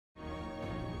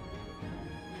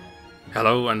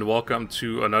Hello and welcome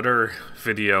to another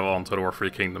video on Total War 3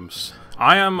 Kingdoms.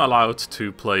 I am allowed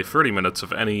to play 30 minutes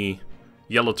of any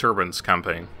Yellow Turbans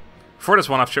campaign. For this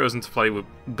one I've chosen to play with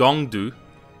Gong.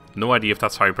 No idea if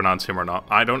that's how you pronounce him or not.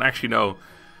 I don't actually know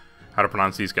how to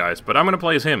pronounce these guys, but I'm going to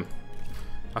play as him.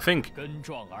 I think the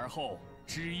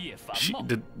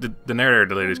narrator,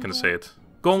 the lady's going to say it.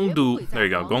 Gong. There you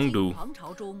go, Gong.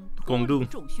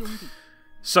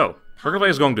 So, we're going to play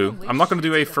as Gong. I'm not going to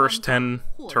do a first 10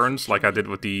 turns like I did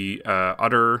with the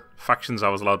other factions I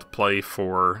was allowed to play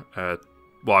for.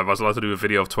 Well, I was allowed to do a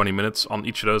video of 20 minutes on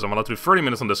each of those. I'm allowed to do 30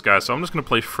 minutes on this guy, so I'm just going to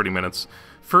play for 30 minutes.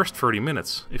 First 30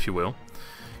 minutes, if you will.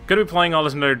 Going to be playing all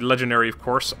this legendary, of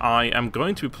course. I am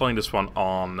going to be playing this one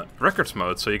on records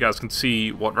mode, so you guys can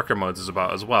see what record modes is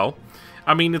about as well.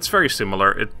 I mean, it's very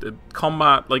similar.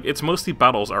 Combat, like, it's mostly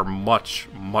battles are much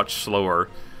slower.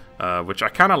 Which I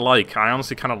kind of like. I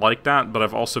honestly kind of like that, but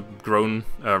I've also grown.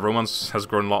 Romance has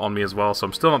grown a lot on me as well, so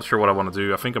I'm still not sure what I want to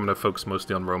do. I think I'm going to focus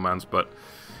mostly on romance, but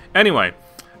anyway.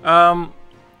 I'm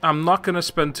not going to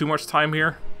spend too much time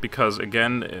here, because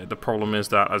again, the problem is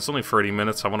that it's only 30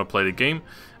 minutes. I want to play the game,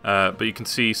 but you can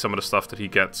see some of the stuff that he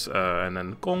gets, and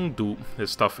then Gong, his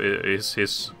stuff is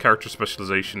his character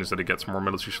specialization is that he gets more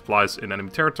military supplies in enemy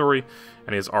territory, and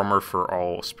he has armor for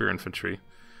all spear infantry.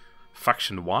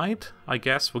 Faction wide, I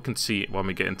guess. We can see when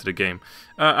we get into the game.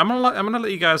 I'm gonna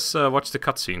let you guys watch the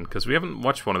cutscene because we haven't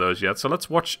watched one of those yet. So let's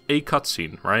watch a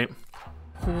cutscene, right?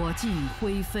 火尽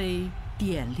灰飞，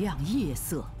点亮夜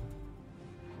色。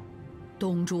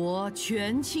董卓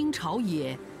权倾朝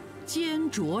野，奸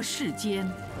浊世间。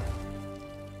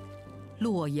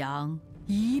洛阳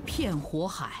一片火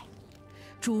海，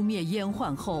诛灭燕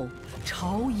患后，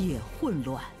朝野混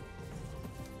乱。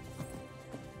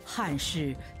 汉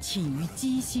室起于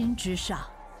鸡心之上，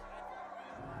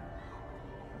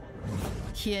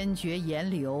天绝炎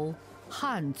流，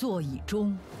汉作以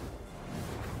终。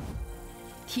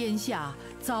天下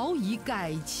早已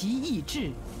改其意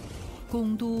志，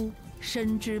公都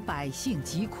深知百姓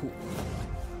疾苦，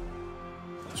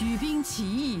举兵起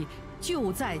义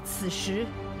就在此时。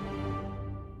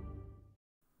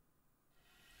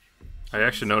 I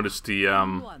actually noticed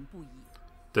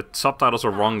the subtitles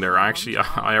are wrong there. I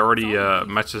already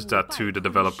messaged that to the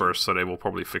developers, so they will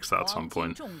probably fix that at some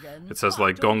point. It says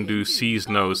like Gong sees,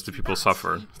 knows the people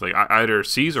suffer. It's like either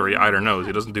sees or he either knows.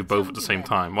 He doesn't do both at the same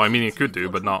time. Well, I mean he could do,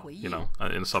 but not, you know,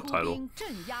 in a subtitle.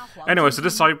 Anyway, so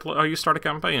this is how you start a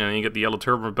campaign, and you get the Yellow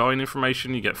Turban Rebellion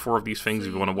information. You get 4 of these things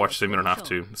if you want to watch them. You don't have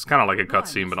to. It's kind of like a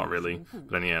cutscene, but not really. But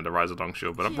then yeah, the Rise of Dong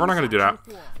Show. But we're not going to do that.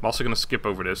 I'm also going to skip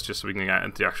over this just so we can get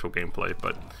into the actual gameplay.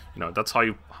 But you know, that's how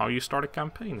you start a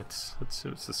campaign. It's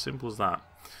as simple as that.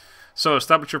 So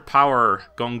establish your power,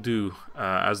 Gong.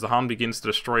 As the Han begins to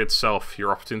destroy itself, your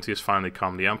opportunity has finally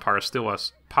come. The Empire still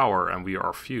has power, and we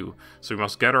are few, so we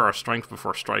must gather our strength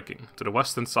before striking. To the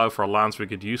west and south are lands we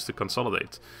could use to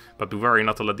consolidate, but be wary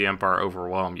not to let the Empire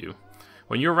overwhelm you.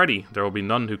 When you're ready, there will be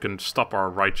none who can stop our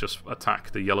righteous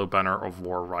attack. The yellow banner of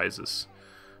war rises.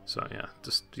 So yeah,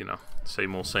 just, you know,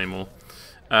 same old.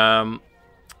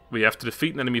 We have to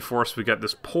defeat an enemy force, we get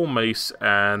this pole mace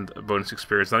and a bonus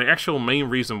experience. Now the actual main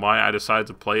reason why I decided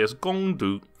to play as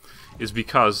Gong is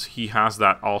because he has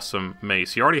that awesome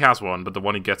mace. He already has one, but the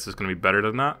one he gets is going to be better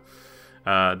than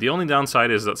that. The only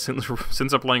downside is that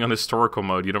since I'm playing on historical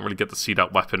mode, you don't really get to see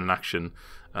that weapon in action.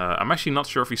 I'm actually not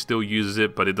sure if he still uses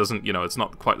it, but it doesn't, you know, it's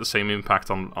not quite the same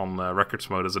impact on records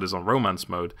mode as it is on romance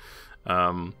mode.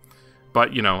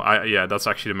 But, you know, yeah, that's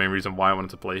actually the main reason why I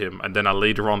wanted to play him. And then I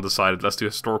later on decided, let's do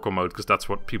historical mode, because that's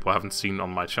what people haven't seen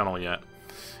on my channel yet.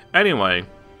 Anyway,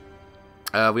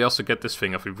 we also get this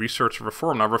thing if we research a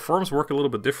reform. Now, reforms work a little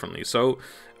bit differently. So,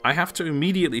 I have to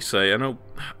immediately say, I don't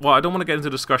want to get into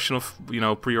discussion of, you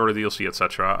know, pre-order DLC,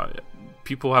 etc.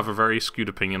 People have a very skewed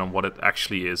opinion on what it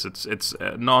actually is. It's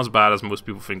not as bad as most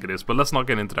people think it is, but let's not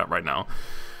get into that right now.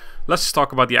 Let's just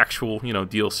talk about the actual, you know,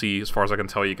 DLC as far as I can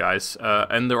tell you guys.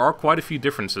 And there are quite a few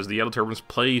differences. The Yellow Turbans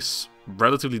plays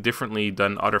relatively differently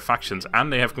than other factions,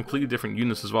 and they have completely different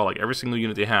units as well. Like, every single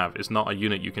unit they have is not a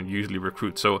unit you can usually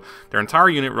recruit. So their entire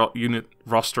unit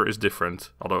roster is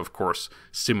different, although of course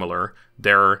similar.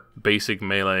 Their basic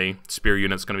melee spear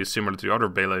unit is going to be similar to other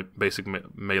basic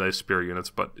melee spear units,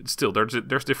 but still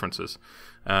there's differences.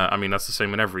 I mean, that's the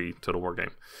same in every Total War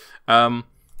game.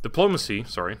 Diplomacy,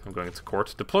 sorry, I'm going into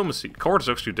court. Diplomacy, court is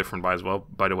actually different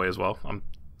by the way as well. I'm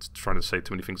trying to say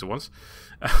too many things at once.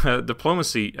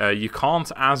 Diplomacy, you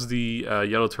can't, as the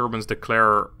Yellow Turbans,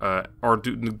 declare or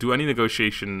do any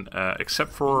negotiation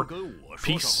except for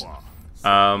peace.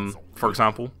 For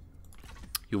example,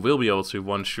 you will be able to,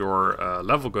 once your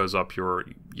level goes up, your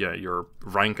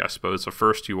rank, I suppose. So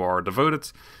first you are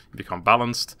devoted, you become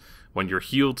balanced. When you're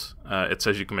healed, it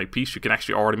says you can make peace. You can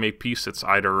actually already make peace. It's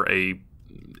either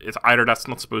that's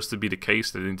not supposed to be the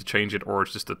case, they need to change it, or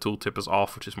it's just the tooltip is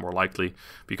off, which is more likely.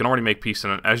 But you can already make peace,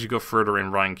 and then as you go further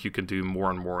in rank, you can do more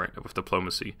and more with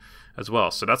diplomacy as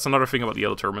well. So that's another thing about the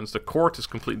Yellow Turbans. The court is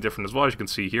completely different as well, as you can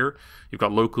see here. You've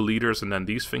got local leaders and then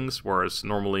these things, whereas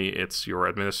normally it's your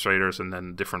administrators and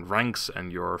then different ranks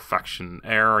and your faction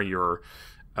heir, your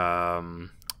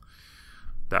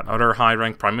that other high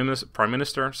rank prime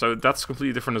minister. So that's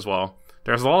completely different as well.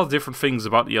 There's a lot of different things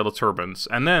about the Yellow Turbans.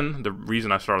 And then, the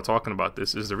reason I started talking about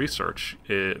this is the research.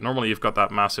 Normally you've got that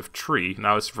massive tree.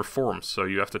 Now it's reforms, so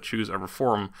you have to choose a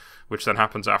reform, which then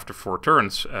happens after 4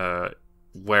 turns.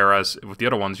 Whereas with the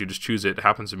other ones, you just choose it, it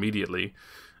happens immediately.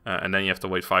 And then you have to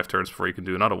wait 5 turns before you can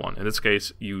do another one. In this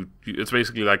case, it's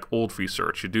basically like old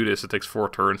research. You do this, it takes 4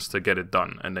 turns to get it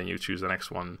done. And then you choose the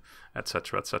next one,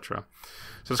 etc, etc.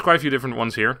 So there's quite a few different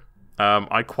ones here.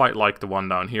 I quite like the one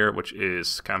down here, which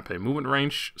is campaign movement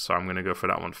range, so I'm going to go for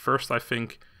that one first, I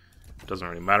think. It doesn't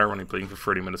really matter when I'm playing for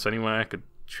 30 minutes anyway. I could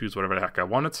choose whatever the heck I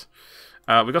wanted.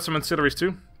 We got some ancillaries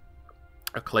too.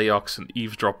 A clay ox, an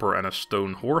eavesdropper, and a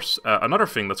stone horse. Another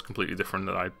thing that's completely different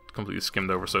that I completely skimmed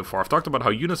over so far. I've talked about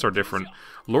how units are different.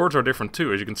 Lords are different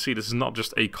too. As you can see, this is not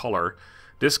just a color.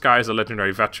 This guy is a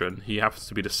legendary veteran. He happens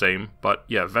to be the same. But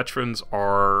yeah, veterans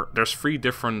are... There's 3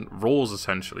 different roles,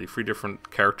 essentially. 3 different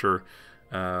character...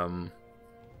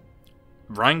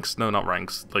 ranks? No, not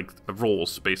ranks. Like,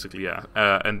 roles, basically, yeah.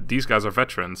 And these guys are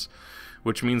veterans,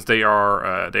 which means they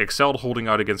are... they excelled holding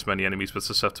out against many enemies, but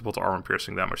susceptible to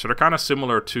armor-piercing damage. So they're kind of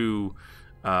similar to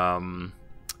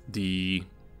the...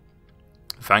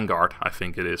 Vanguard, I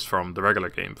think it is, from the regular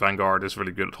game. Vanguard is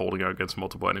really good at holding out against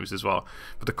multiple enemies as well.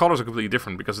 But the colors are completely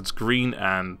different because it's green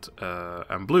and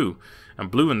blue. And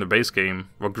blue in the base game,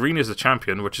 well, green is the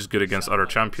champion, which is good against other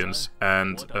champions,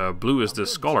 and blue is the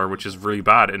scholar, which is really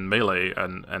bad in melee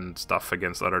and stuff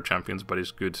against other champions, but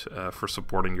is good for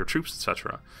supporting your troops,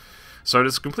 etc. So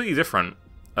it's completely different,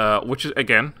 which is,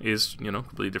 again, is, you know,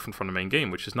 completely different from the main game,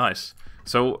 which is nice.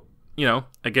 So, you know,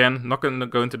 again, not going to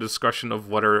go into the discussion of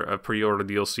whether a pre-order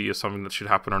DLC is something that should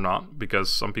happen or not,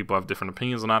 because some people have different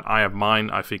opinions on that. I have mine.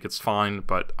 I think it's fine,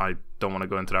 but I don't want to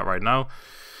go into that right now.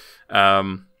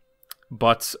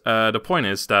 But the point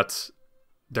is that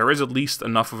there is at least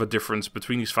enough of a difference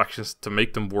between these factions to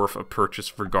make them worth a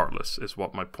purchase regardless, is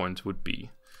what my point would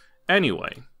be.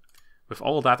 Anyway, with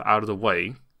all that out of the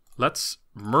way, let's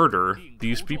murder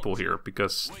these people here,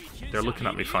 because they're looking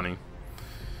at me funny.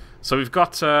 So we've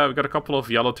got a couple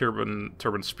of Yellow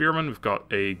Turban Spearmen. We've got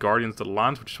a Guardians of the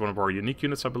Land, which is one of our unique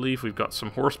units, I believe. We've got some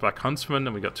Horseback Huntsmen,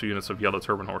 and we got 2 units of Yellow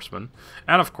Turban Horsemen.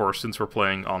 And of course, since we're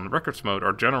playing on Records mode,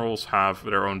 our generals have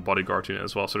their own bodyguard unit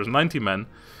as well. So there's 90 men.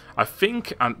 I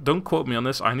think, and don't quote me on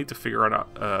this, I need to figure out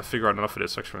enough of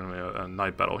this. Actually, a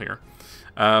night battle here.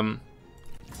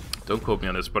 Don't quote me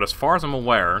on this, but as far as I'm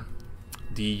aware,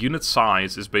 the unit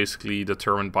size is basically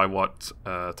determined by what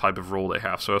type of role they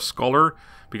have. So a Scholar,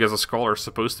 because a Scholar is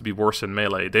supposed to be worse in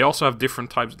melee, they also have different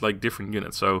types, like different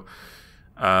units, so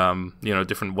you know,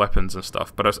 different weapons and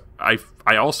stuff. But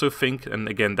I also think, and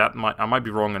again, I might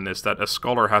be wrong on this, that a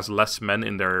Scholar has less men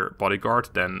in their bodyguard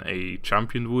than a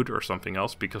champion would or something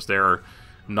else, because they're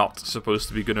not supposed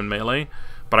to be good in melee.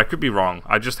 But I could be wrong.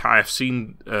 I have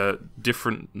seen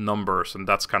different numbers, and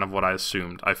that's kind of what I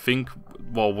assumed. I think,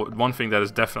 well, one thing that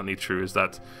is definitely true is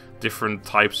that different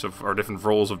types of, or different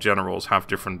roles of generals have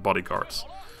different bodyguards.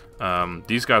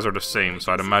 These guys are the same,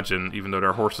 so I'd imagine, even though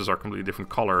their horses are completely different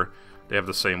color, they have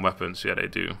the same weapons. Yeah, they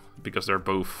do, because they're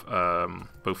both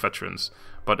veterans.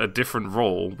 But a different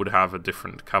role would have a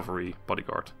different cavalry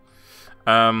bodyguard.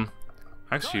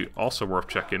 Actually, also worth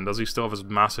checking, does he still have his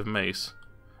massive mace?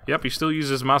 Yep, he still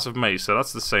uses massive mace, so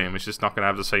that's the same. It's just not going to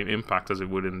have the same impact as it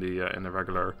would in the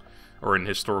regular, or in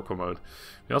historical mode.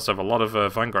 We also have a lot of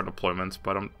Vanguard deployments,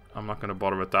 but I'm not going to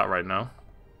bother with that right now.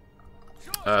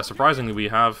 Surprisingly, we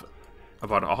have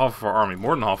about half of our army,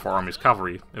 more than half of our army is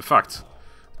cavalry. In fact,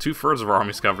 2/3 of our army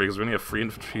is cavalry, because we only have 3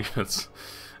 infantry units.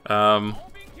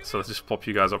 So let's just pop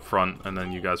you guys up front, and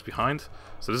then you guys behind.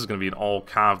 So this is going to be an all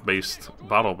cav-based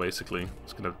battle, basically.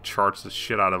 It's going to charge the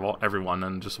shit out of everyone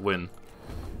and just win.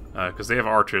 Because they have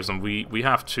archers, and we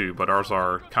have 2, but ours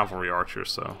are cavalry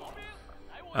archers, so...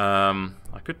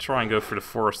 I could try and go for the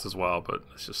forest as well, but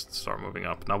let's just start moving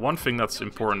up. Now, one thing that's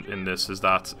important in this is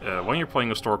that when you're playing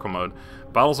historical mode,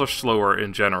 battles are slower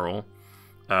in general.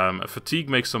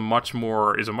 Fatigue is a much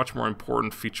more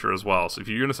important feature as well. So if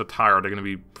your units are tired, they're going to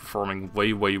be performing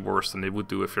way, way worse than they would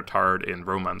do if you're tired in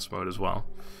romance mode as well.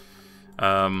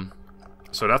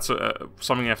 So that's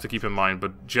something you have to keep in mind,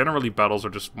 but generally battles are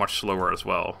just much slower as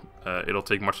well. It'll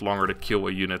take much longer to kill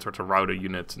a unit or to rout a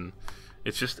unit, and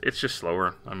it's just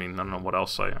slower. I mean, I don't know what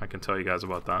else I can tell you guys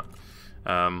about that.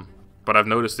 But I've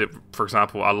noticed it, for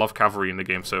example, I love cavalry in the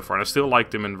game so far, and I still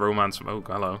like them in romance. Oh,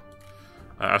 hello.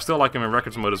 I still like them in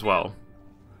records mode as well.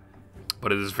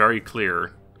 But it is very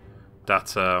clear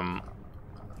that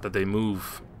that they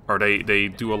move, or they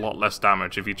do a lot less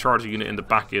damage. If you charge a unit in the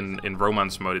back in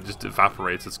romance mode, it just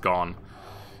evaporates, it's gone.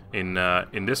 In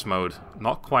this mode,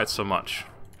 not quite so much.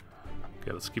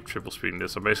 Okay, let's keep triple speeding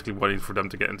this. I'm basically waiting for them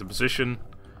to get into position,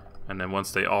 and then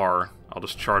once they are, I'll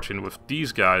just charge in with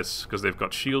these guys, because they've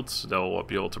got shields. They'll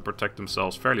be able to protect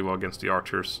themselves fairly well against the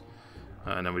archers.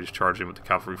 And then we just charge in with the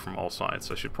cavalry from all sides.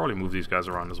 I should probably move these guys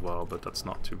around as well, but that's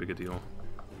not too big a deal.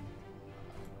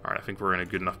 Alright, I think we're in a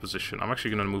good enough position. I'm actually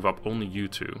going to move up only you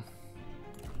two.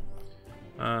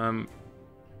 And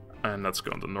let's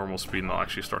go on the normal speed, and I'll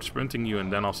actually start sprinting you,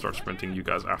 and then I'll start sprinting you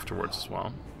guys afterwards as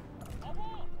well.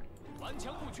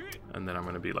 And then I'm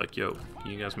going to be like, yo,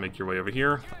 you guys make your way over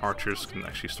here. Archers can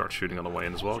actually start shooting on the way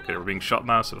in as well. Okay, we're being shot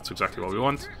now, so that's exactly what we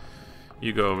want.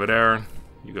 You go over there.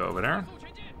 You go over there.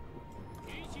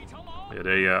 Yeah,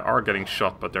 they are getting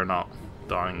shot, but they're not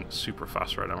dying super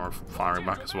fast right now. We're firing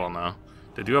back as well now.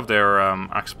 They do have their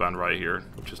axe band right here,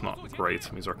 which is not great.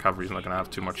 It means our cavalry's not going to have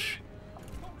too much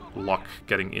luck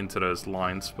getting into those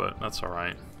lines, but that's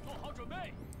alright.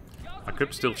 I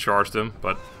could still charge them,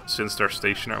 but since they're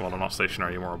stationary, well, they're not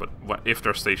stationary anymore, but if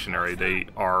they're stationary, they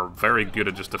are very good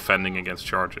at just defending against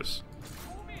charges.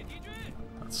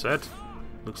 That said,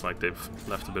 looks like they've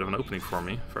left a bit of an opening for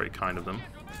me. Very kind of them.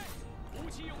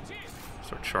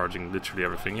 Start charging literally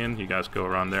everything in. You guys go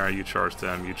around there, you charge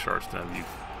them, you charge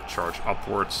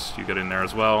upwards, you get in there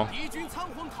as well.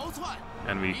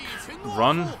 And we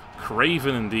run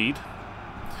craven indeed.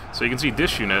 So you can see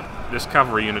this unit, this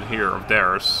cavalry unit here of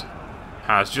theirs,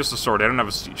 has just a sword. They don't have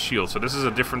a shield, so this is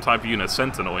a different type of unit,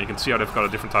 sentinel. You can see how they've got a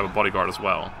different type of bodyguard as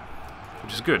well,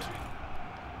 which is good.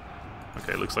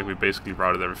 Okay, looks like we basically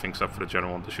routed everything except for the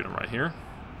general and the unit right here.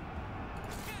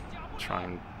 Try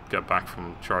and get back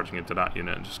from charging into that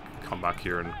unit and just come back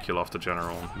here and kill off the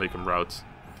general and make him rout.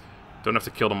 Don't have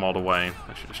to kill them all the way.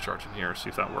 I should just charge in here, see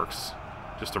if that works.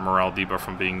 Just a morale debuff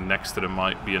from being next to them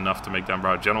might be enough to make them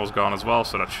rout. General's gone as well,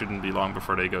 so that shouldn't be long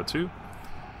before they go too.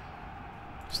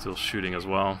 Still shooting as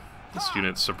well. This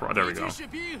unit's there we go. I was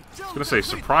gonna say,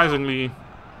 surprisingly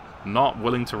not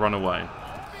willing to run away.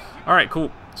 Alright,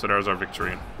 cool. So there's our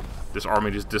victory. This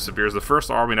army just disappears. The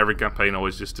first army in every campaign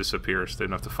always just disappears. They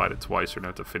don't have to fight it twice or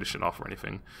don't have to finish it off or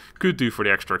anything. Could do for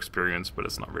the extra experience, but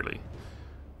it's not really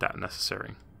that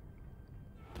necessary.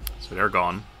 So they're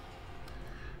gone.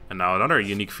 And now another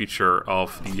unique feature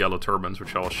of the yellow turbans,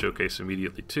 which I'll showcase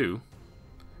immediately too.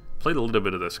 Played a little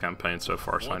bit of this campaign so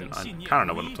far, so I kind of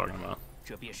know what I'm talking about.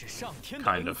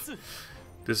 Kind of.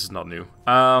 This is not new.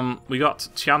 We got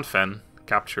Tianfen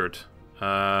captured.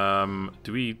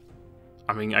 Do we...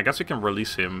 I mean, I guess we can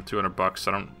release him,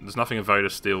 $200. There's nothing of value to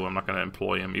steal. I'm not going to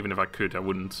employ him. Even if I could, I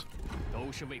wouldn't.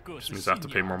 Just means I have to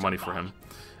pay more money for him.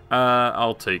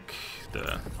 I'll take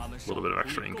the little bit of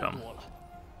extra income.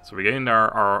 So we gained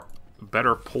our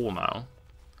better pull now,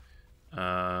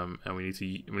 and we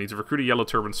need to recruit a yellow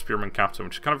turban spearman captain,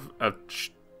 which is kind of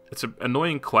it's an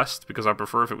annoying quest because I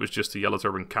prefer if it was just a yellow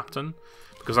turban captain,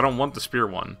 because I don't want the spear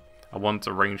one. I want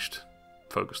a ranged,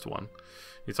 focused one.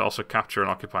 Need to also capture and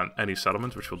occupy any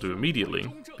settlement, which we'll do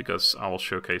immediately, because I will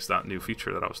showcase that new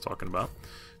feature that I was talking about.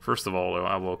 First of all,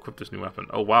 I will equip this new weapon.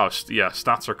 Oh wow, yeah,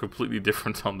 stats are completely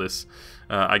different on this.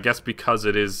 I guess because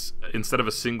it is, instead of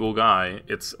a single guy,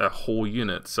 it's a whole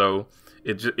unit, so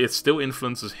it still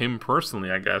influences him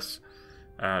personally, I guess.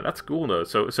 That's cool though.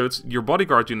 So it's your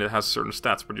bodyguard unit has certain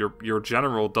stats, but your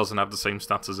general doesn't have the same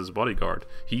stats as his bodyguard.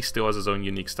 He still has his own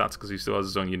unique stats because he still has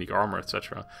his own unique armor,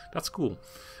 etc. That's cool.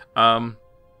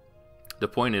 The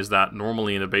point is that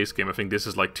normally in a base game, I think this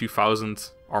is like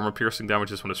 2,000 armor piercing damage.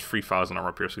 This one is 3,000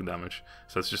 armor piercing damage.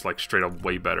 So it's just like straight up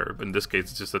way better. But in this case,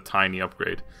 it's just a tiny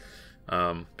upgrade.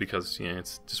 Because, yeah,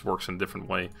 it just works in a different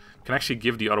way. Can actually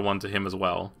give the other one to him as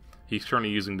well. He's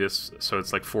currently using this, so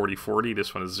it's like 40-40.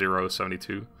 This one is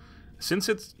 0-72. Since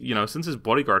it's, you know, since his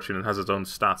bodyguard unit has its own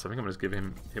stats, I think I'm going to give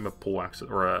him a pole axe,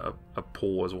 or a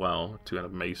pole as well, to end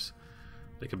up mace.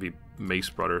 They could be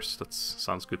mace brothers. That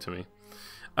sounds good to me.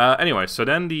 Anyway, so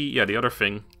then the other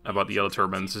thing about the yellow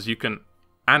turbans is you can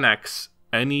annex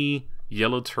any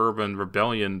yellow turban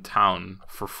rebellion town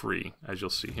for free, as you'll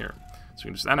see here. So you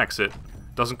can just annex it.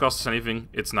 Doesn't cost us anything.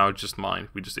 It's now just mine.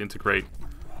 We just integrate,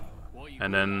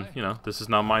 and then, you know, this is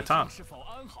now my town.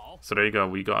 So there you go.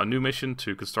 We got a new mission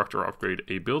to construct or upgrade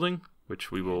a building, which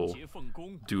we will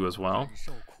do as well.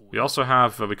 We also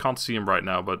have, we can't see him right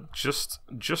now, but just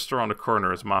around the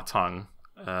corner is Ma Tang,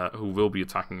 who will be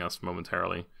attacking us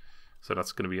momentarily. So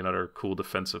that's going to be another cool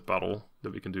defensive battle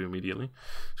that we can do immediately.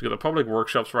 So we got the public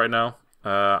workshops right now.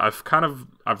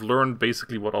 I've learned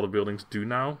basically what all the buildings do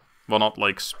now. Well, not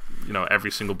like, you know,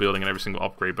 every single building and every single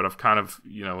upgrade, but I've kind of,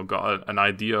 you know, got an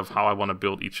idea of how I want to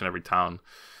build each and every town.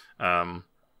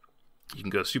 You can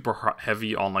go super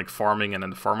heavy on like farming and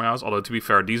then the farming house. Although to be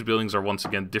fair, these buildings are once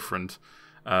again different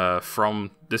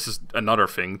from. This is another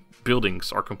thing.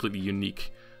 Buildings are completely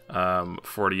unique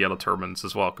for the Yellow Turbans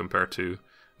as well compared to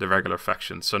the regular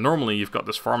factions. So normally you've got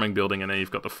this farming building and then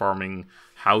you've got the farming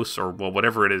house or well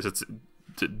whatever it is. It's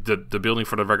the building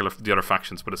for the other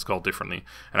factions, but it's called differently.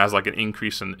 And has like an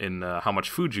increase in how much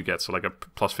food you get. So like a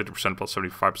plus 50%, plus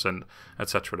 75%,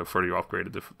 etc. The further you upgrade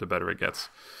it, the better it gets.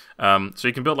 So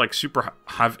you can build like super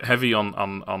heavy on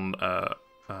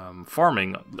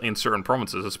farming in certain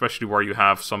provinces, especially where you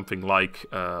have something like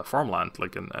farmland,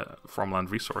 like a farmland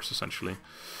resource essentially.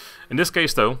 In this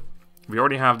case though, we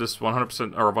already have this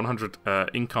 100% or 100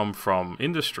 income from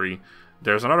industry.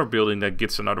 There's another building that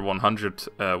gets another 100,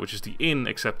 which is the inn,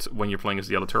 except when you're playing as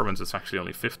the Yellow Turbans, it's actually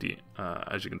only 50,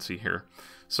 as you can see here.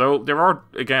 So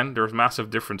there's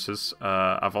massive differences.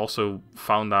 I've also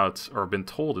found out, or been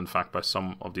told, in fact, by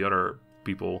some of the other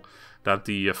people, that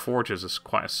the Forges is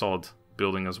quite a solid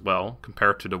building as well,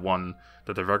 compared to the one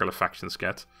that the regular factions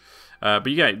get.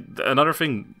 But yeah, another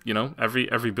thing, you know,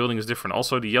 every building is different.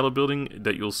 Also, the yellow building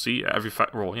that you'll see, I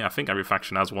think every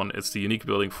faction has one. It's the unique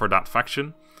building for that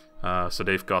faction. So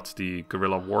they've got the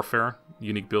guerrilla warfare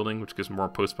unique building, which gives more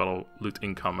post-battle loot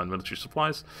income and military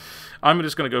supplies. I'm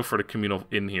just going to go for the communal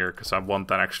inn here, because I want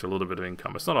that extra little bit of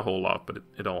income. It's not a whole lot, but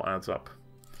it all adds up.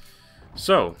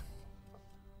 So,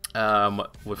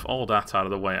 with all that out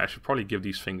of the way, I should probably give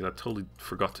these things. I totally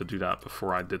forgot to do that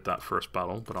before I did that first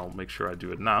battle, but I'll make sure I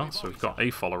do it now. So we've got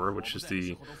a follower, which is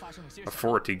the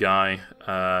authority guy.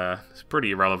 It's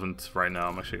pretty irrelevant right now.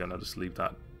 I'm actually going to just leave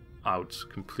that out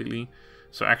completely.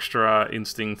 So extra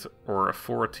instinct or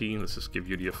authority. Let's just give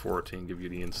you the authority and give you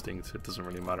the instinct. It doesn't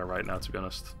really matter right now, to be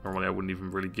honest. Normally I wouldn't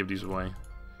even really give these away.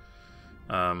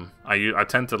 I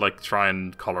tend to like try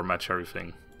and color match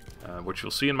everything, which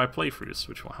you'll see in my playthroughs,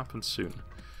 which will happen soon.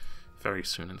 Very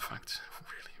soon, in fact.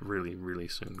 Really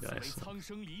soon, guys.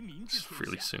 It's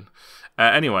really soon.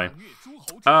 Anyway,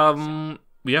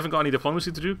 we haven't got any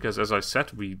diplomacy to do, because as I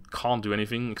said, we can't do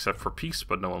anything except for peace,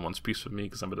 but no one wants peace with me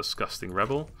because I'm a disgusting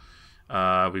rebel.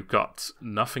 We've got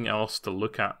nothing else to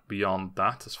look at beyond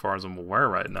that, as far as I'm aware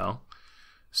right now.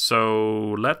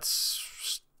 So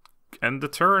let's end the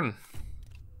turn.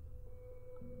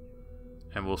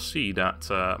 And we'll see that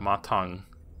Ma Tang,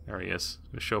 there he is,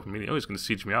 going to show up immediately. Oh, he's going to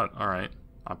siege me out. Alright.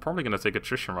 I'm probably going to take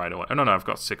attrition right away. Oh, no, I've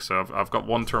got 6, so I've got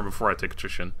 1 turn before I take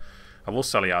attrition. I will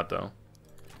sally out, though,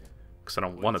 because I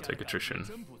don't want to take attrition.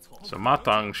 So Ma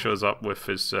Tang shows up with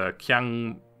his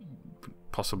Qiang,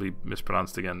 possibly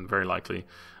mispronounced again, very likely.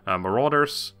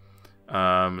 Marauders,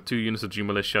 2 units of G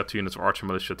Militia, 2 units of Archer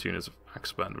Militia, 2 units of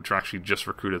X-Band, which are actually just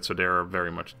recruited, so they're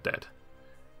very much dead.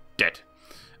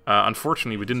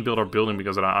 Unfortunately, we didn't build our building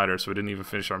because of that either, so we didn't even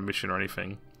finish our mission or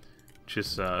anything, which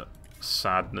is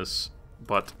sadness,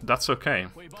 but that's okay.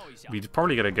 We'd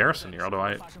probably get a garrison here, although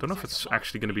I don't know if it's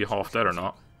actually going to be half dead or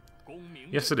not.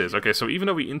 Yes, it is. Okay, so even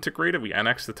though we integrated, we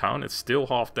annexed the town, it's still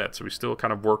half dead, so we still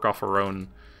kind of work off our own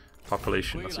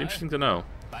population. That's interesting to know.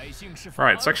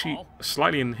 Alright, it's actually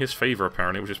slightly in his favor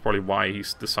apparently, which is probably why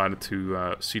he's decided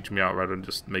to siege me out rather than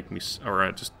just make me,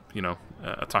 or just, you know,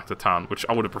 attack the town, which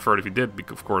I would have preferred if he did,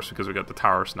 of course, because we got the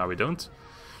towers, now we don't.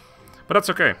 But that's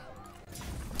okay.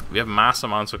 We have mass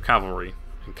amounts of cavalry,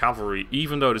 and cavalry,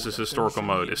 even though this is historical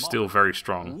mode, is still very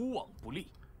strong.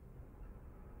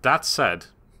 That said,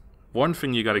 one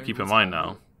thing you gotta keep in mind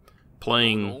now,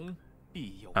 playing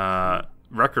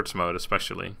records mode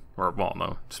especially, or well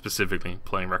no, specifically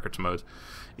playing records mode,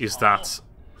 is that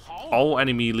all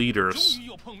enemy leaders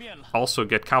also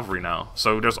get cavalry now.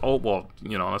 So there's well,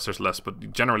 you know, unless there's less,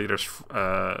 but generally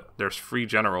there's 3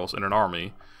 generals in an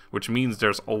army, which means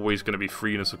there's always going to be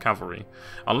 3 units of cavalry.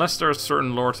 Unless there's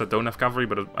certain lords that don't have cavalry,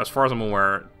 but as far as I'm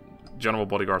aware, general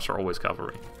bodyguards are always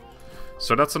cavalry.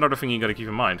 So that's another thing you got to keep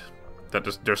in mind. That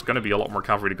there's going to be a lot more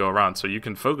cavalry to go around, so you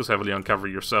can focus heavily on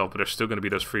cavalry yourself, but there's still going to be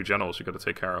those 3 generals you got to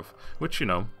take care of, which, you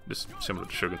know, is similar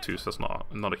to Shogun 2, so that's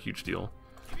not a huge deal,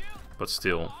 but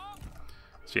still.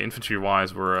 So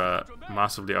infantry-wise, we're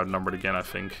massively outnumbered again, I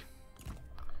think.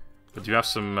 But you have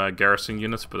some garrison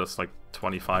units, but that's like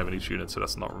 25 in each unit, so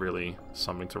that's not really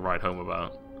something to write home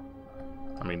about.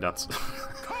 I mean, that's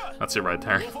That's it right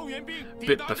there.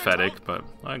 Bit pathetic, but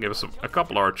I give us a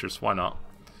couple archers, why not?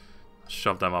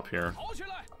 Shove them up here.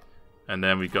 And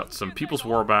then we got some People's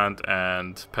Warband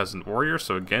and Peasant Warrior,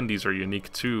 so again, these are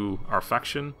unique to our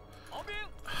faction.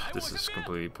 This is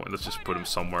completely pointless. Let's just put them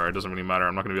somewhere, it doesn't really matter.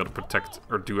 I'm not going to be able to protect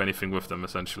or do anything with them,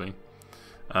 essentially.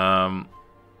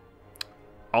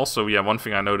 Also, yeah, one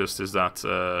thing I noticed is that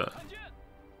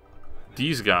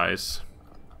these guys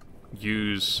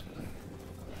use...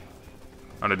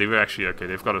 Oh no, they've actually, okay,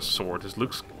 they've got a sword. It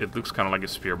looks kind of like a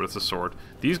spear, but it's a sword.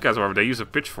 These guys, however, they use a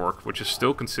pitchfork, which is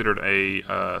still considered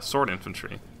a sword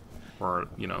infantry. Or,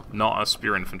 you know, not a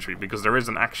spear infantry, because there is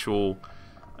an actual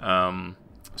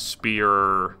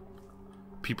spear,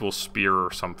 people's spear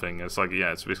or something. It's like,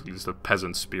 yeah, it's basically just a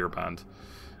peasant spear band.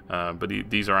 But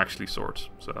these are actually swords,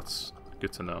 so that's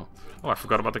good to know. Oh, I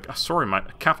forgot about the... sorry, my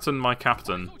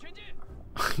captain.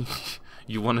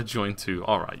 You want to join too?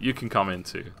 Alright, you can come in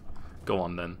too. Go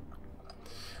on then.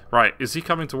 Right, is he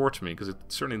coming towards me? Because it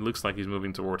certainly looks like he's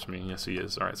moving towards me. Yes, he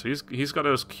is. Alright, so he's got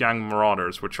those Qiang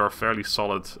Marauders, which are fairly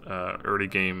solid early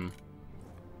game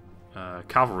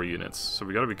cavalry units. So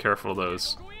we got to be careful of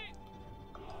those.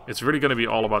 It's really going to be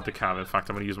all about the cav. In fact,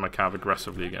 I'm going to use my cav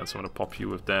aggressively again. So I'm going to pop you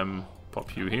with them,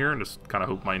 pop you here, and just kind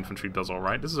of hope my infantry does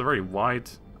alright. This is a very wide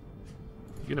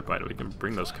unit, by the way. You can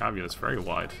bring those cav units very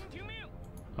wide.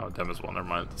 Oh, them as well. Never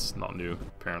mind. It's not new,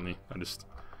 apparently. I just...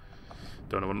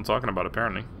 don't know what I'm talking about,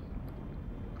 apparently.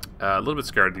 A little bit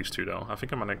scared of these two, though. I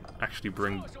think I'm going to actually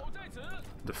bring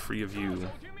the three of you...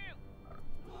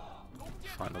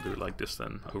 Fine, I'll do it like this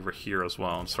then. Over here as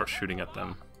well, and start shooting at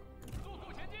them.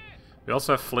 We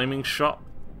also have Flaming Shot,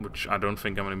 which I don't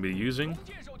think I'm going to be using.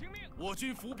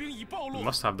 We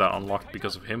must have that unlocked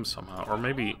because of him somehow. Or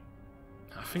maybe...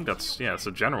 I think that's... yeah, it's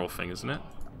a general thing, isn't it?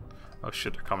 Oh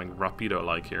shit, they're coming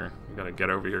rapido-like here. We gotta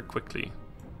get over here quickly.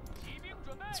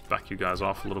 Let's back you guys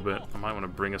off a little bit. I might want to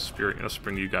bring a spirit. Let's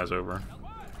bring you guys over.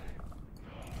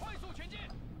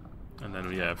 And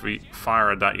then, yeah, if we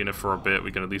fire at that unit for a bit,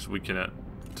 we can at least weaken it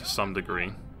to some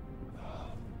degree.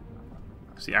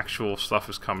 So the actual stuff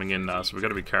is coming in now, so we got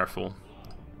to be careful.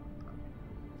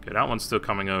 Okay, that one's still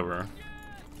coming over.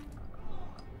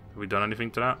 Have we done anything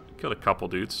to that? Killed a couple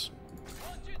dudes.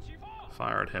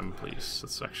 Fire at him, please.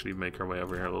 Let's actually make our way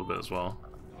over here a little bit as well.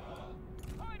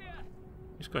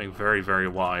 He's going very, very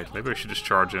wide. Maybe I should just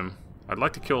charge him. I'd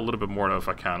like to kill a little bit more though if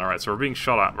I can. Alright, so we're being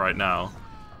shot at right now.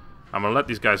 I'm going to let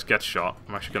these guys get shot.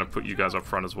 I'm actually going to put you guys up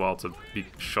front as well to be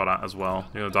shot at as well.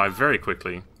 You're going to die very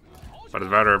quickly. But I'd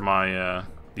rather my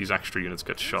these extra units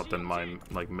get shot than my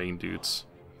like main dudes.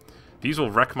 These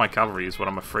will wreck my cavalry is what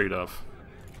I'm afraid of.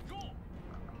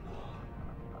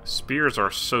 Spears are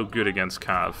so good against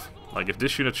cav. Like if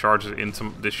this unit charges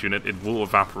into this unit, it will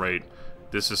evaporate.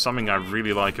 This is something I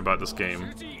really like about this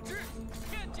game.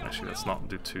 Actually, let's not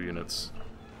do 2 units.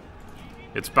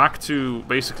 It's back to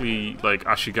basically like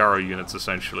Ashigaru units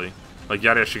essentially, like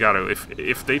Yari Ashigaru.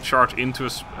 If they charge into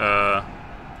a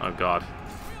oh god,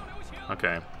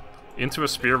 okay, into a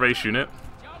spear-based unit,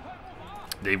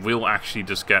 they will actually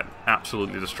just get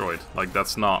absolutely destroyed. Like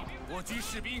that's not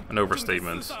an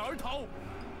overstatement.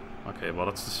 Okay, well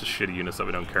that's just shitty units that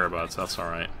we don't care about, so that's all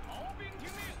right.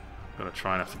 I'm gonna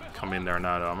try and have to come in there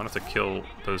now though. I'm gonna have to kill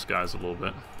those guys a little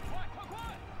bit.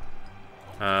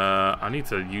 I need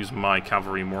to use my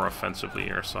cavalry more offensively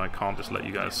here, so I can't just let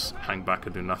you guys hang back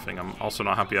and do nothing. I'm also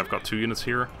not happy I've got 2 units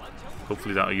here.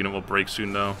 Hopefully that unit will break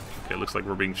soon though. Okay, it looks like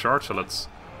we're being charged, so let's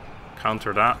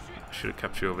counter that. Should have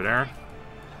kept you over there.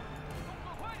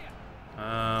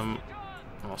 I'm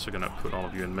also gonna put all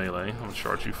of you in melee. I'm gonna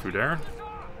charge you through there.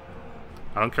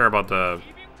 I don't care about the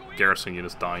garrison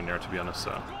units dying there, to be honest,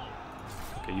 so.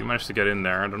 Okay, you managed to get in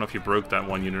there. I don't know if you broke that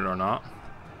 1 unit or not.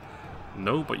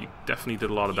 No, but you definitely did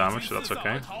a lot of damage, so that's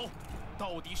okay.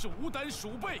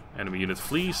 Enemy unit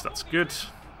flees, that's good.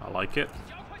 I like it.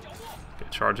 Okay,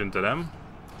 charge into them.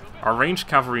 Our ranged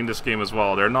cavalry in this game as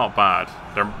well, they're not bad.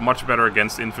 They're much better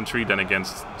against infantry than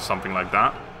against something like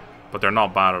that. But they're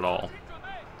not bad at all.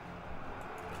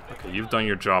 Okay, you've done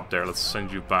your job there. Let's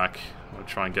send you back. I'm going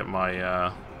to try and get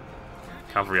my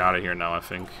cavalry out of here now, I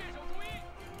think.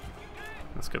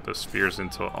 Let's get those spears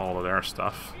into all of their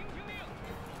stuff.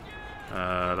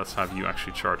 Let's have you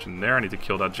actually charge in there. I need to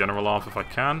kill that general off if I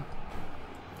can.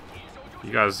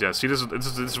 You guys, yeah, see, this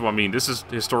is what I mean. This is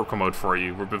historical mode for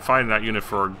you. We've been fighting that unit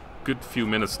for a good few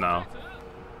minutes now.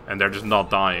 And they're just not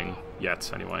dying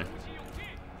yet, anyway.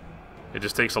 It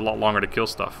just takes a lot longer to kill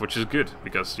stuff, which is good.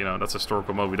 Because, you know, that's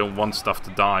historical mode. We don't want stuff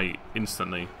to die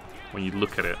instantly when you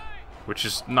look at it. Which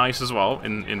is nice as well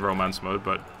in romance mode,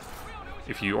 but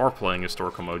if you are playing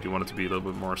historical mode, you want it to be a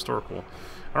little bit more historical.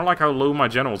 I don't like how low my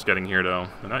general's getting here, though.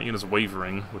 And that unit's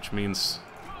wavering, which means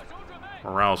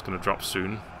morale's going to drop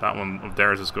soon. That one of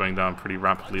theirs is going down pretty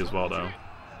rapidly as well, though.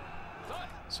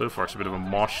 So far, it's a bit of a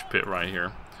mosh pit right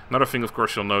here. Another thing, of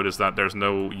course, you'll note is that there's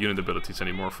no unit abilities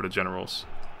anymore for the generals.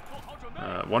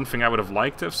 One thing I would have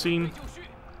liked to have seen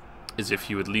is if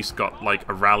you at least got like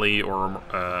a rally or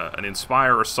an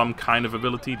inspire or some kind of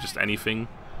ability, just anything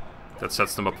that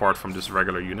sets them apart from just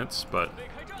regular units, but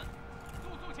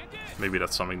maybe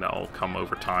that's something that will come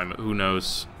over time. Who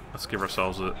knows? Let's give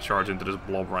ourselves a charge into this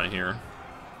blob right here.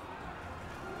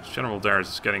 This general there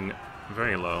is getting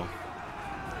very low.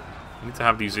 We need to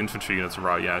have these infantry units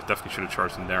around. Yeah, I definitely should have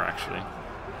charged in there actually,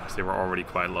 because they were already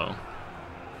quite low.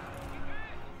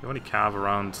 You have any cav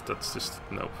around? That's just,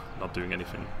 nope, not doing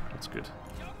anything. That's good.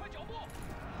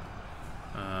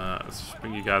 Let's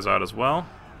bring you guys out as well.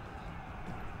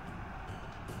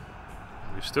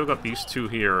 We've still got these two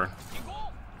here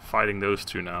fighting those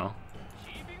two now.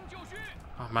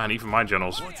 Oh man, even my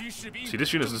generals. See,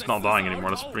 this unit's just not dying anymore.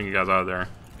 Let's bring you guys out of there.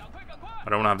 I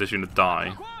don't want to have this unit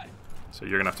die. So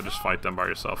you're going to have to just fight them by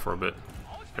yourself for a bit.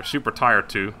 They're super tired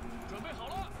too.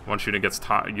 Once units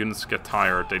get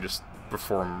tired, they just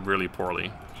perform really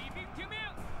poorly.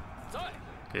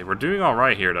 Okay, we're doing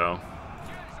alright here though.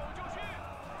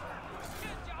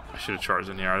 I should have charged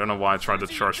in here. I don't know why I tried to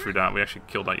charge through that. We actually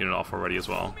killed that unit off already as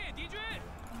well.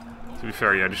 To be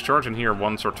fair, yeah, just charge in here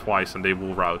once or twice and they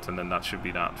will rout, and then that should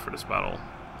be that for this battle.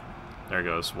 There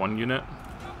goes one unit.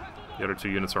 The other two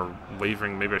units are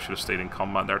wavering. Maybe I should have stayed in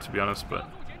combat there, to be honest, but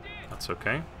that's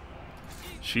okay.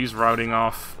 She's routing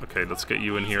off. Okay, let's get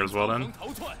you in here as well then.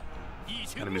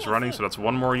 Enemy's running, so that's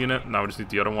one more unit. Now we just need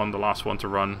the other one, the last one to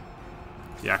run.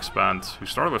 The Axe Band, who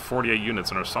started with 48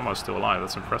 units and are somehow still alive.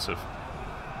 That's impressive.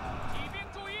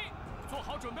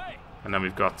 And then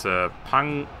we've got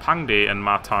Pangde and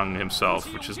Ma Tang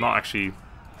himself, which is not actually...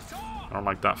 I don't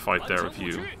like that fight there with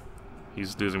you.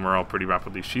 He's losing morale pretty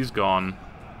rapidly. She's gone.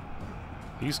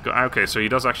 He's gone. Okay, so he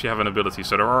does actually have an ability.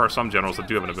 So there are some generals that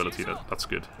do have an ability. That's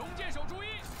good.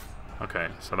 Okay,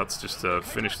 so let's just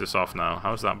finish this off now.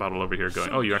 How's that battle over here going?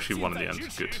 Oh, you actually won in the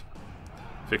end. Good.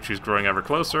 Victory's growing ever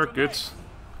closer. Good.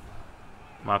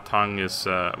 Ma Tang is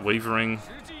wavering.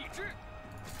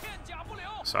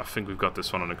 So I think we've got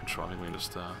this one under control. I think we can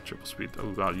just triple speed.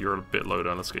 Oh god, you're a bit low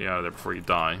down. Let's get you out of there before you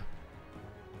die.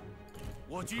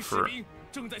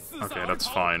 Okay, that's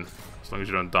fine. As long as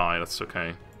you don't die, that's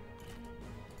okay.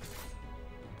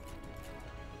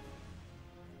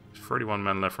 31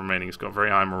 men left remaining. He's got very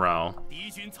high morale.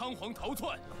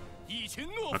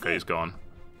 Okay, he's gone.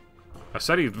 I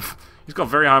said he's got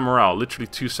very high morale. Literally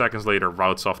 2 seconds later,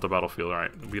 routes off the battlefield.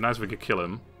 Alright, it'd be nice if we could kill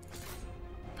him.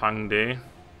 Pangde.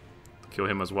 Kill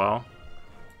him as well.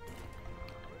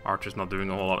 Archer's not doing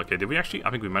a whole lot. Okay, did we actually... I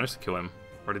think we managed to kill him.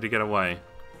 Or did he get away?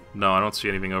 No, I don't see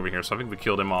anything over here, so I think we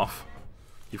killed him off.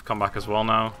 You've come back as well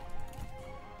now.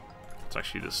 Let's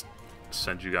actually just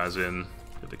send you guys in.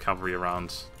 Get the cavalry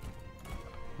around.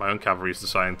 My own cavalry is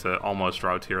deciding to almost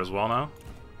rout here as well now.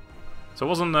 So it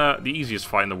wasn't the easiest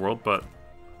fight in the world, but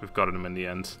we've got him in the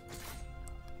end.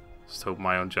 Just hope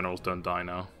my own generals don't die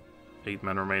now. 8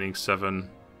 men remaining, 7.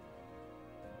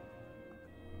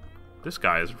 This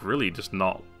guy is really just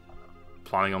not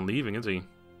planning on leaving, is he?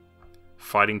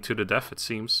 Fighting to the death, it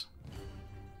seems.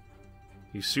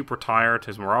 He's super tired.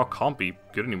 His morale can't be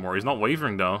good anymore. He's not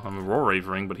wavering, though. I mean, we're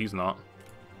wavering, but he's not.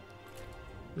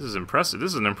 This is impressive.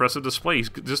 This is an impressive display. He's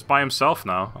just by himself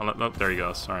now. Oh, there he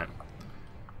goes. All right.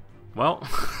 Well,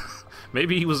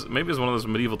 maybe it was one of those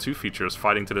Medieval 2 features,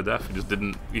 fighting to the death. He just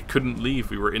didn't. He couldn't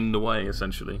leave. We were in the way,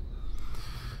 essentially.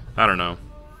 I don't know.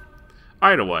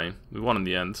 Either way, we won in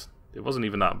the end. It wasn't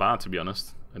even that bad, to be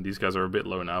honest. And these guys are a bit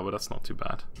low now, but that's not too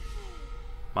bad.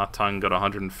 Ma Tang got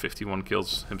 151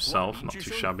 kills himself, not too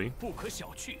shabby.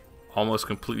 Almost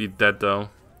completely dead, though,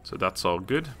 so that's all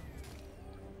good.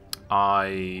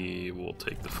 I will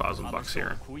take the $1,000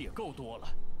 here.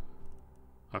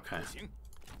 Okay.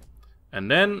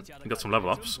 And then we got some level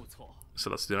ups. So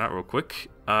let's do that real quick.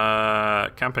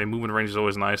 Campaign movement range is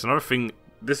always nice. Another thing,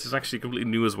 this is actually completely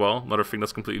new as well. Another thing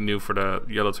that's completely new for the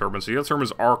yellow turbans. So yellow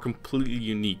turbans are completely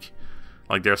unique.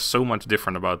 Like, there's so much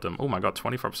different about them. Oh my god,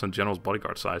 25% general's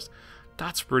bodyguard size.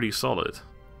 That's pretty solid.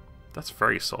 That's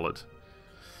very solid.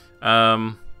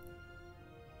 There's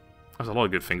a lot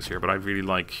of good things here, but I really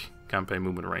like campaign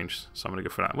movement range, so I'm gonna go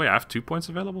for that. Wait, I have 2 points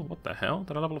available? What the hell?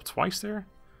 Did I level up twice there?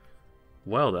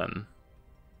 Well then.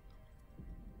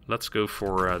 Let's go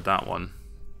for that one.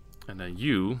 And then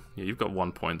you... Yeah, you've got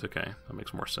 1 point. Okay, that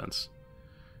makes more sense.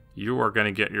 You are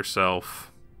gonna get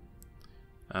yourself...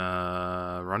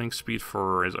 Running speed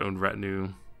for his own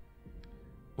retinue.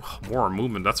 More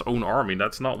movement, that's own army,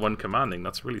 that's not when commanding,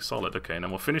 that's really solid. Okay, and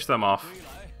then we'll finish them off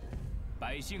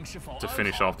to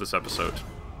finish off this episode.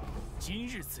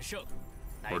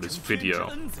 Or this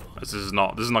video. This is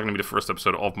not going to be the first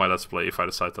episode of my Let's Play if I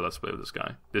decide to Let's Play with this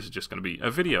guy. This is just going to be a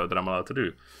video that I'm allowed to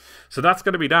do. So that's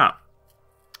going to be that.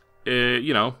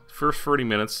 You know, first 30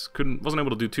 minutes, wasn't able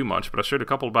to do too much, but I showed a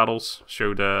couple of battles,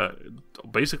 showed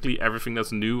basically everything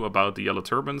that's new about the Yellow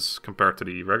Turbans compared to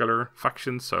the regular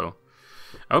factions, so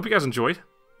I hope you guys enjoyed,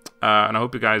 and I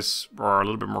hope you guys are a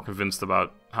little bit more convinced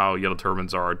about how Yellow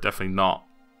Turbans are definitely not,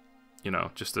 you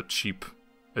know, just a cheap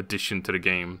addition to the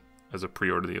game as a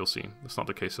pre-order DLC. That's not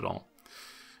the case at all.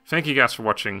 Thank you guys for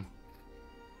watching.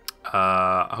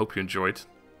 I hope you enjoyed.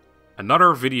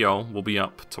 Another video will be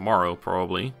up tomorrow,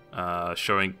 probably,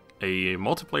 showing a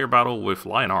multiplayer battle with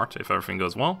Lionheart, if everything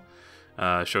goes well,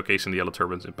 showcasing the Yellow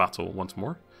Turbans in battle once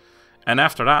more. And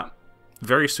after that,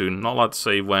 very soon, not allowed to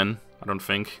say when, I don't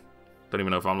think. Don't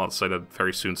even know if I'm allowed to say that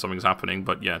very soon something's happening,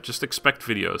 but yeah, just expect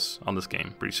videos on this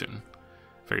game pretty soon.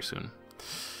 Very soon.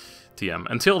 TM.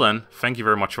 Until then, thank you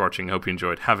very much for watching, hope you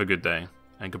enjoyed, have a good day,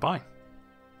 and goodbye.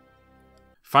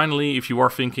 Finally, if you are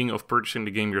thinking of purchasing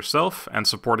the game yourself and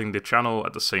supporting the channel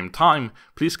at the same time,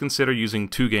 please consider using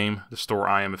 2Game, the store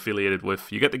I am affiliated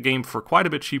with. You get the game for quite a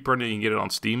bit cheaper than you can get it on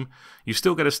Steam. You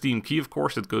still get a Steam key, of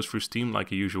course, that goes through Steam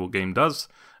like a usual game does.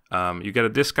 You get a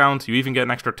discount, you even get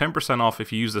an extra 10% off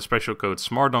if you use the special code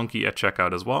SmartDonkey at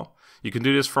checkout as well. You can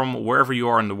do this from wherever you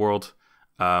are in the world.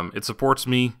 It supports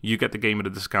me, you get the game at a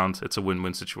discount, it's a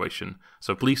win-win situation.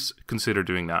 So please consider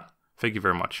doing that. Thank you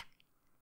very much.